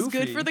gang is good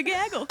goofy. for the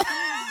gaggle.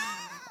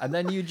 And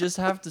then you just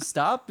have to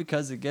stop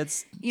because it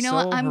gets You know so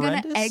what? I'm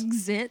horrendous. gonna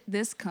exit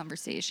this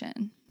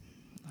conversation.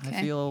 Okay.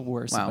 I feel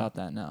worse Wow. about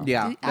that now.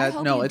 Yeah. I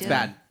hope you It's do.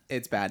 bad.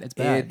 It's bad. It's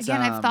bad.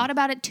 Again, I've thought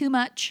about it too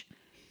much.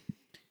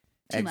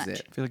 Too much.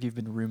 exit. I feel like you've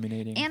been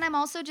ruminating. And I'm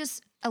also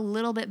just a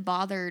little bit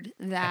bothered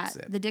that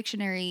Exit. the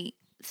dictionary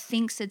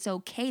thinks it's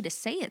okay to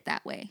say it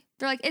that way.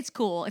 They're like, it's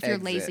cool if you're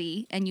Exit.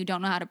 lazy and you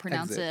don't know how to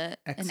pronounce Exit.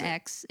 an Exit.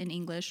 X in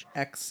English.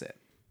 Exit.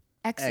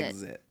 Exit.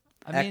 Exit.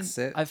 I mean,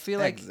 exit. I feel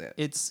like exit.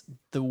 it's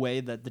the way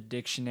that the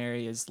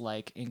dictionary is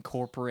like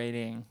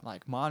incorporating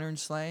like modern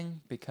slang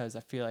because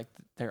I feel like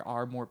there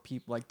are more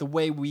people like the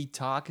way we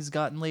talk has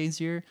gotten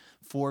lazier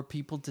for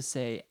people to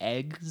say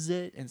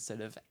exit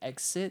instead of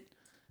exit.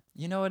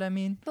 You know what I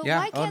mean? But Yeah.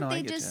 why Oh, can't no, I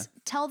they get just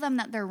tell them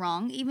that they're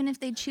wrong, even if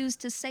they choose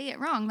to say it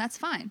wrong? That's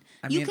fine.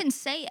 You mean- can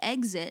say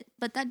exit,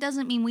 but that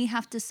doesn't mean we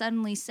have to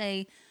suddenly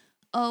say,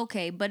 oh,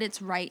 okay, but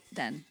it's right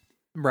then.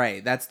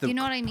 Right. That's the You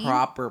know what I mean?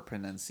 proper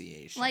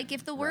pronunciation. Like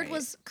if the word Right.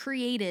 was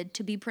created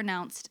to be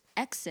pronounced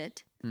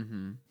exit,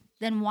 Mm-hmm.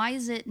 then why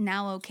is it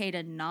now okay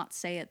to not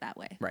say it that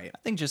way? Right. I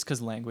think just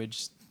because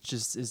language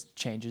just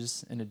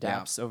changes and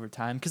adapts over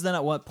time. Because then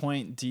at what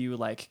point do you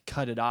like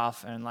cut it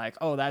off and like,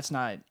 oh, that's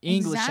not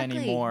English Exactly.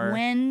 anymore?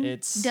 When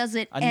it's does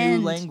it a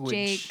end, new language?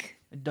 Jake?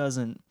 It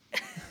doesn't.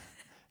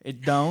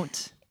 It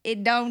don't.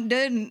 It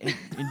didn't.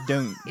 It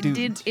don't. It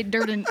did. It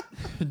didn't.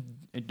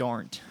 It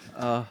don't.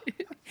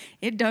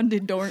 It done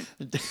did don't.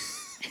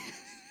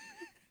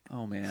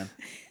 Oh man.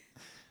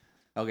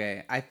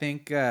 Okay, I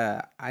think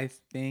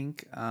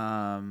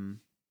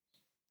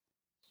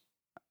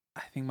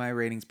my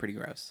rating's pretty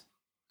gross.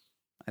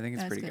 I think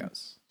it's That's pretty good.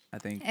 gross. I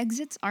think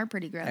Exits are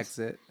pretty gross.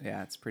 exit.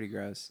 Yeah, it's pretty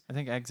gross. I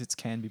think exits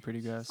can be pretty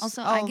gross.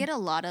 Also, I get a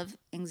lot of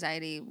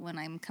anxiety when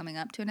I'm coming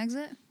up to an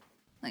exit.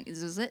 Like,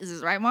 is this it? Is this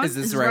the right one? Is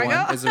this the right where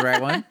I one? go? Is the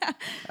right one?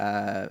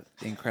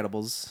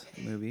 Incredibles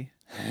movie.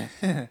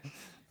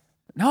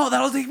 No,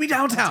 that'll take me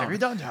downtown. You're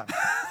downtown.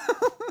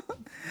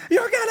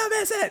 You're gonna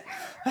miss it.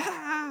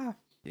 Ah.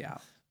 Yeah.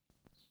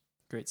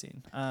 Great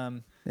scene.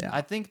 Yeah.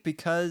 I think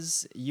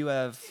because you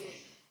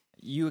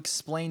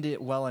explained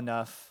it well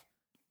enough,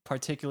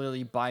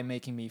 particularly by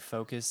making me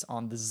focus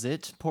on the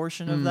zit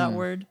portion of that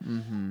word,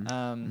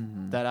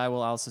 that I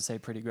will also say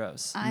pretty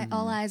gross.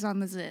 All eyes on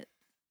the zit.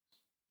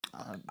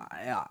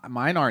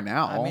 Mine are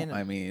now.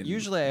 I mean,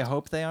 usually I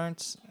hope they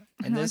aren't.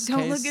 In this don't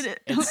case, look at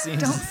it.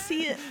 seems Don't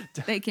see it.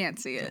 They can't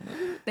see it.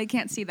 They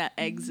can't see that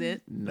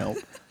exit. nope.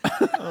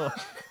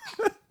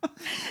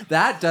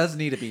 That does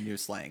need to be new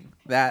slang.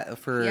 That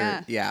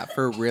for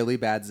for really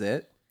bad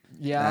zit.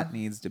 yeah. That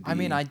needs to be. I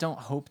mean, I don't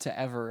hope to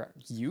ever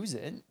use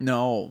it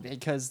no.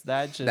 because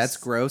that just That's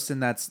gross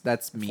and that's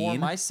for mean.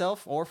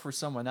 myself or for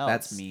someone else.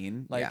 That's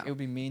mean. Like yeah. it would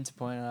be mean to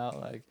point out,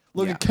 like,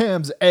 look Yeah. at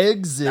Cam's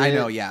exit. I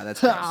know. Yeah, that's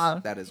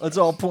gross. That is. Let's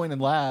Gross. all point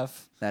and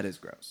laugh. That is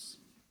gross.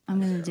 I'm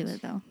gonna do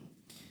it though.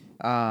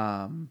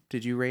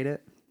 Did you rate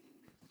it?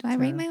 Do I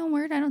rate my own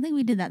word? I don't think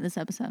we did that this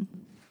episode.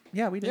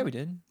 Yeah, we did. Yeah, we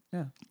did.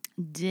 Yeah.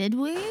 Did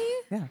we?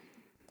 Yeah.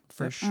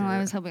 For sure. Oh, I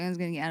was hoping I was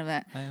gonna get out of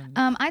it.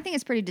 am- I think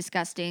it's pretty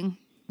disgusting.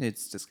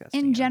 It's disgusting.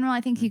 In yeah. general,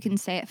 I think you can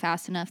say it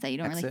fast enough that you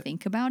don't really Exit.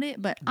 think about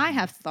it. But I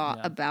have thought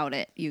Yeah. about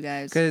it, you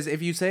guys. Because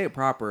if you say it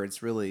proper,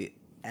 it's really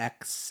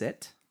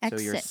exit. So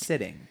you're Exit.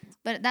 sitting.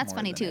 But that's more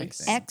funny than too.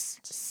 anything.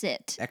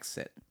 Exit.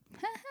 Exit.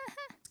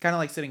 It's kind of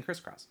like sitting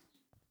crisscross.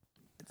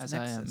 It's As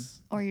an I am. exis.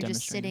 Or you're just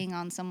Demonstrating. sitting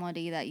on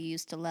somebody that you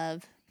used to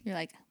love. You're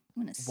like,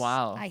 I'm gonna.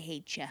 Wow. I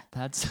hate you.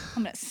 That's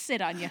I'm gonna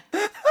sit on you.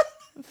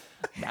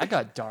 that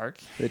got dark.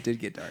 It did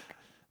get dark.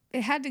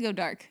 It had to go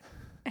dark.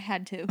 It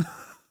had to.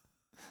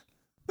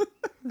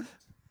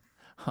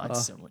 on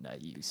someone I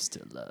used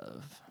to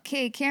love.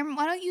 Okay, Cameron,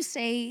 why don't you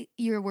say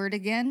your word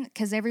again?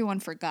 Because everyone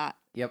forgot.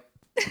 Yep.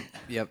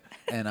 Yep.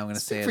 And I'm gonna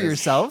say Speak for it as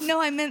yourself.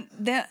 No, I meant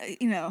that,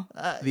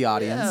 the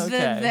audience, The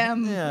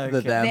them. Yeah, the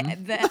okay.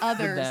 them, the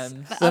others.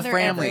 them. The the other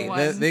family,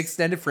 everyone's. the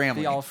extended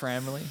family. The all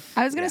family.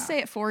 I was going to Yeah. say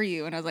it for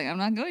you, and I was like, I'm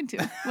not going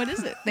to. What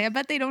is it? I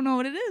bet they don't know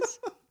what it is.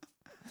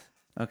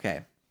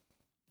 Okay.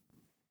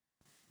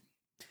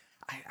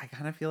 I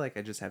kind of feel like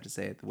I just have to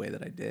say it the way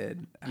that I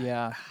did.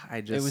 Yeah.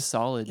 I just It was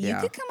solid. You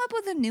Yeah. could come up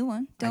with a new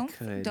one.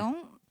 could.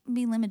 Don't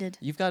be limited.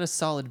 You've got a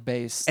solid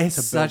base It's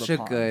to build such a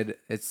upon. good.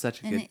 It's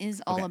such a And good. it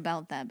is all okay.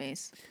 about that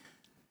base.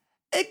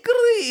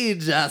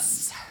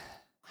 Egregious.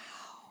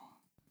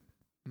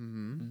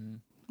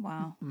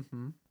 Wow.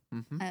 Mm-hmm.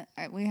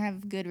 We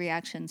have good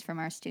reactions from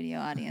our studio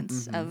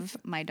audience of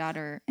my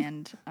daughter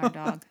and our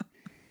dog.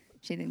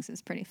 She thinks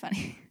it's pretty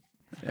funny.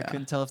 I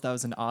couldn't tell if that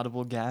was an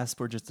audible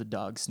gasp or just a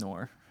dog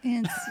snore.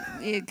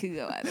 It could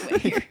go either way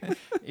here.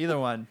 Either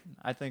one.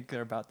 I think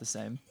they're about the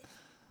same.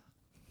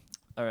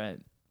 All right.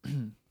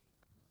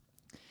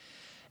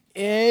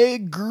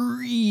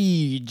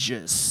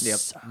 Egregious.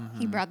 Yep.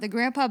 He brought the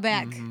grandpa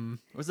back.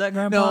 Was that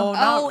Grandpa? No,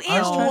 Oh, it I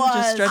was trying to just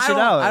was. stretch I it don't,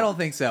 out. I don't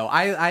think so.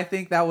 I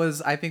think that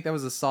was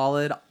a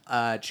solid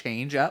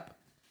change up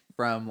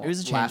from It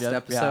was a last change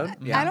up, yeah.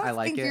 episode. Yeah, I don't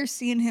like think it. you're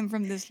seeing him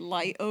from this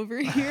light over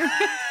here.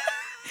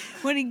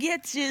 When he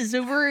gets his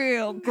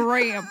real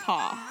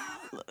grandpa.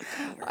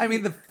 I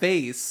mean the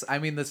face. I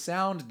mean the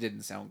sound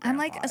didn't sound. I'm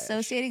like grandpa-ish,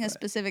 associating a but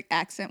specific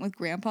accent with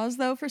grandpas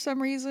though for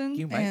some reason.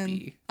 You might and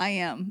be. I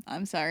am.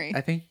 I'm sorry.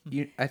 I think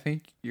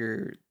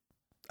your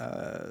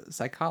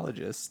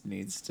psychologist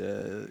needs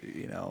to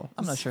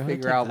I'm not sure how to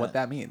figure take out that. what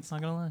that means.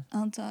 Not gonna lie.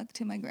 I'll talk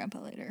to my grandpa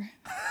later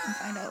and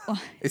find out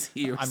why. Is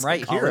he your I'm right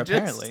here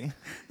psychologist? apparently.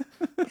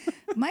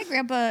 My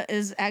grandpa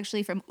is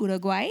actually from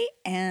Uruguay,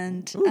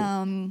 and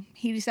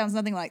he sounds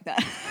nothing like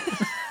that.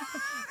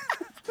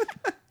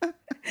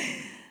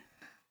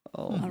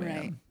 Oh All man.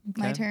 right,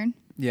 my Okay. turn.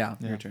 Yeah,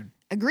 your turn.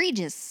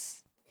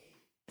 Egregious.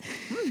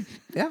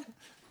 Yeah.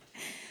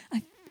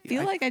 I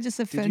feel like I just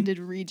offended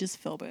Regis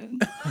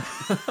Philbin.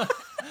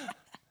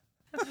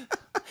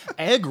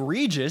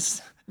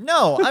 Egregious?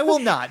 No, I will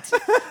not.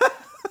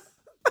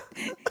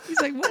 He's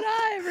like, what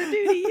I ever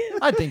do to you?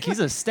 I think he's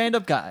a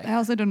stand-up guy. I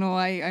also don't know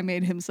why I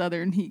made him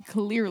Southern. He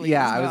clearly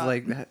Yeah, is I was not.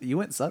 like, you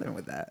went southern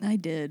with that. I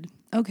did.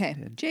 Okay,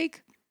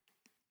 Jake.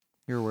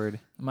 Your word.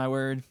 My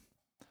word.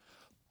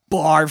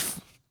 Barf.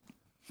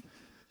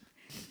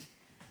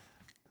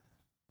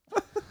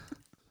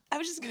 I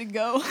was just gonna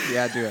go.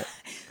 Yeah, do it.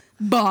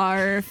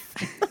 Barf.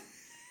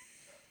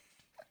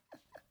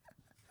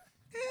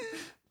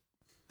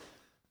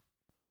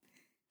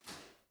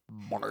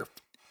 Barf.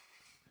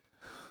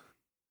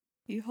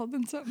 You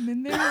holding something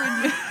in there?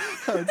 When you-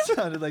 It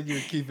sounded like you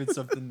were keeping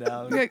something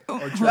down. You're like, oh,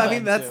 Or I trying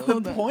mean, that's to. the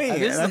Hold on. point.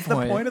 That is the That's the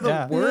point, point of the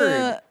yeah.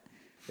 word.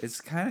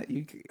 It's kind of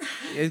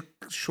it's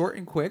short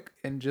and quick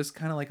and just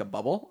kind of like a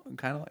bubble. And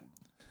kind of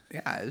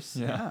like,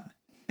 Yeah.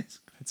 It's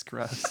It's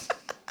gross.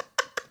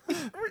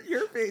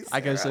 your face. I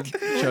guess I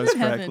Sarah. chose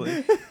Heaven.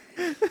 correctly.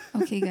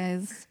 Okay,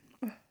 guys.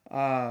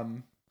 Hey,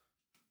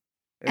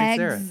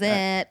 Sarah.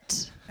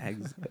 Exit.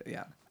 Exit.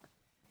 Yeah.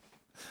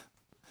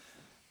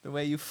 The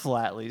way you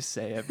flatly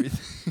say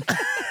everything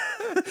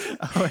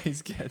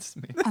always gets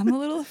me. I'm a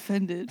little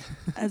offended.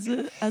 As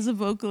a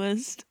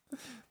vocalist,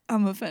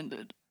 I'm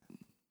offended.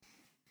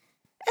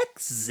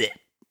 Exit.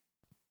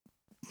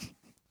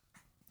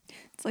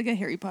 It's like a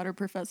Harry Potter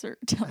professor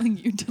telling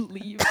you to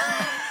leave.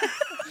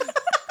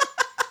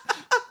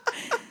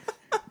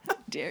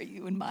 Dare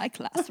you in my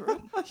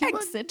classroom?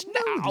 Exit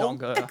now.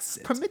 Longer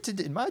Exit. permitted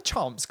in my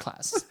charms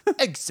class.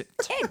 Exit.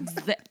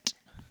 Exit.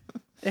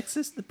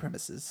 Exit the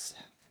premises.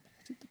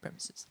 Exit the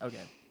premises.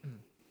 Okay.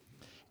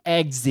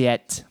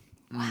 Exit.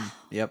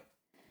 Yep.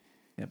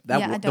 Yep. Yeah,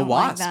 I the don't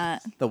like wasp.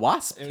 that. The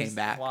wasp It came was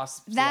back.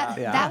 wasps, That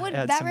yeah. that would It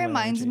had that similar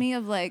reminds energy. me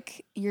of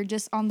like you're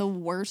just on the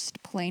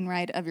worst plane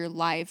ride of your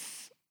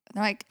life.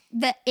 They're like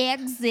the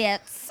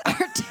exits are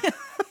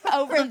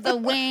over the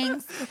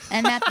wings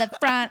and at the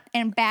front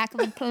and back of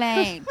the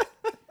plane.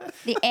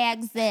 The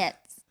exits.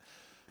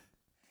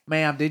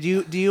 Ma'am, did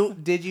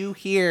you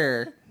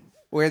hear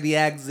where the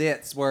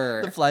exits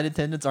were? The flight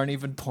attendants aren't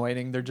even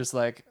pointing. They're just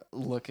like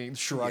looking,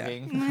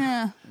 shrugging.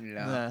 Yeah.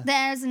 Yeah.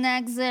 There's an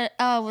exit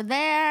over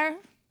there.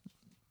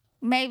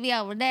 Maybe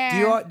over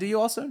there. Do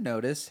you also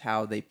notice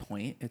how they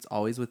point? It's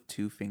always with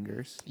two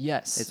fingers.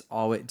 Yes. It's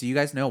always. Do you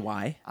guys know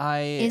why?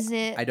 Is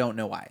it? I don't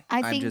know why. I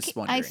I'm think just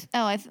wondering.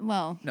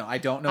 well, No, I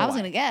don't know I was why.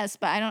 gonna guess,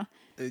 but I don't.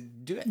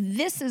 Do it.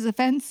 This is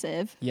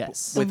offensive.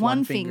 Yes. The With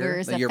one finger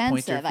is like your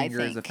pointer offensive, I finger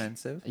is think.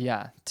 offensive.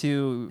 Yeah,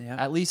 Yeah.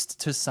 at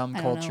least to some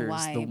I don't know cultures,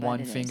 why, the but one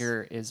it is.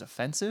 finger is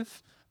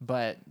offensive,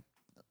 but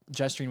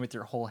gesturing with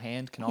your whole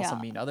hand can also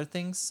Yeah. mean other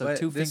things. So But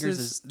two this fingers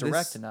is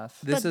direct enough.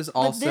 This But- is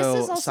but this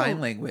also is also-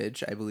 sign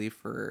language, I believe,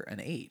 for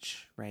an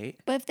H, right?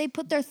 But if they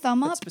put their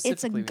thumb But up, it's a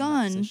specifically in that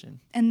gun, position.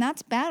 and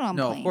that's bad on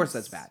No, planes. of course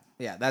that's bad.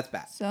 Yeah, that's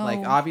bad. So- like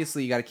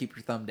obviously you got to keep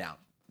your thumb down.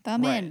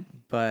 Thumb Right. in.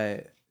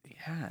 But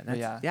yeah, that's,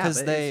 Yeah, yeah, 'cause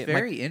but they- it's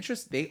very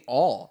interesting. They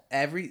all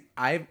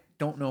I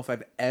don't know if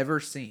I've ever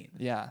seen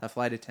Yeah. a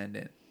flight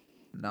attendant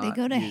not They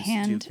go to use two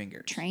hand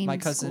fingers. train My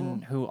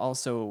cousin, school. who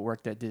also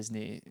worked at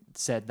Disney,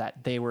 said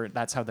that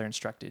that's how they're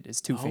instructed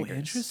is two Oh, fingers.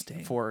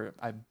 interesting. For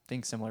I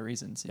think similar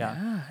reasons.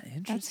 Yeah.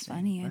 Interesting. That's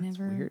funny. I That's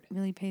never weird.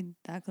 really paid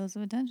that close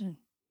of attention.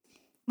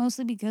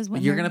 Mostly because when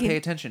But you're they're gonna pay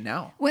attention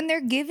now. when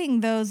they're giving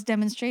those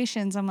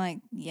demonstrations, I'm like,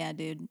 yeah,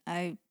 dude,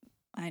 I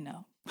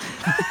know.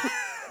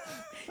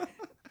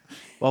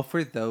 Well,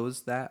 for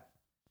those that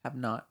have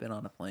not been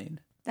on a plane,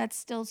 That's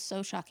still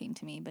so shocking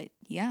to me, but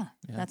yeah,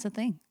 that's a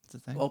thing. That's the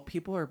thing. well,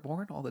 people are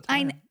born all the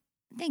I time.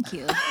 thank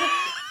you.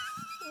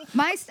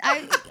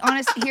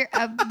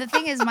 The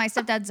thing is, my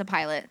stepdad's a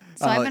pilot,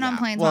 so I've been on yeah.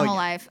 planes Well, my whole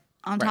yeah. life.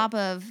 On Right. top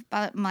of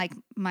like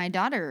my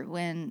daughter,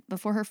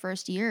 before her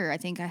first year, I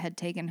think I had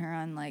taken her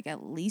on like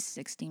at least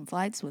 16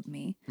 flights with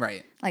me,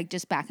 Right. like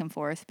just back and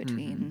forth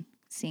between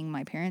seeing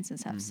my parents and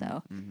stuff.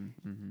 So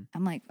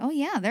I'm like, oh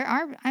yeah,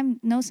 I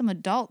know some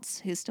adults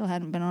who still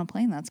hadn't been on a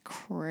plane. That's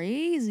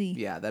crazy.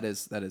 Yeah, that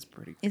is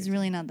pretty. It's Crazy.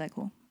 really not that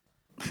cool.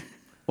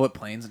 What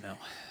planes? No.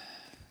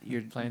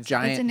 Your Planes-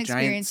 giant, It's an giant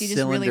experience you just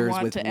really cylinders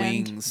want with to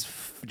end. wings,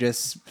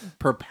 just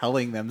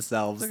propelling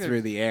themselves Like a-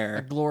 through the a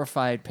air.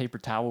 glorified paper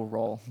towel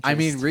roll. I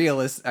mean, Just-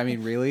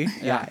 really?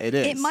 Yeah, it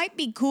is. It might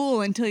be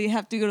cool until you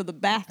have to go to the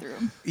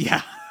bathroom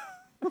Yeah.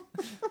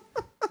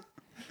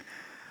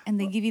 and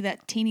they give you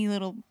that teeny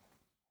little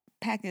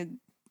pack of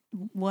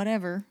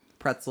whatever.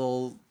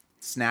 Pretzel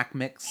snack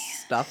mix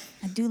stuff.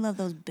 I do love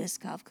those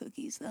Biscoff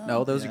cookies though.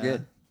 No, those are Yeah.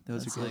 good.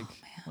 Those That's are good.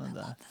 like one of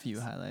the few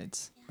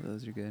highlights,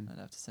 Those are good. I'd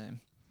have to say.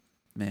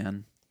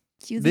 Man.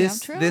 Cue the This-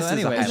 outro. this So is a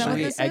anyway, highlight. should what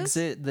we this is?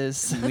 exit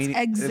this? Let's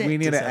exit We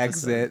need this to episode.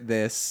 exit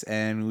this,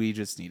 and we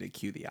just need to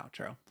cue the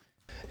outro.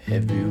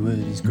 Every word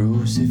is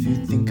gross if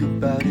you think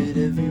about it.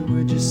 Every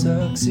word just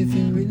sucks if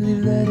you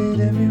really let it.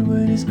 Every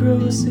word is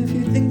gross if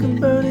you think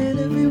about it.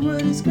 Every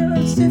word is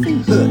gross if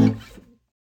you.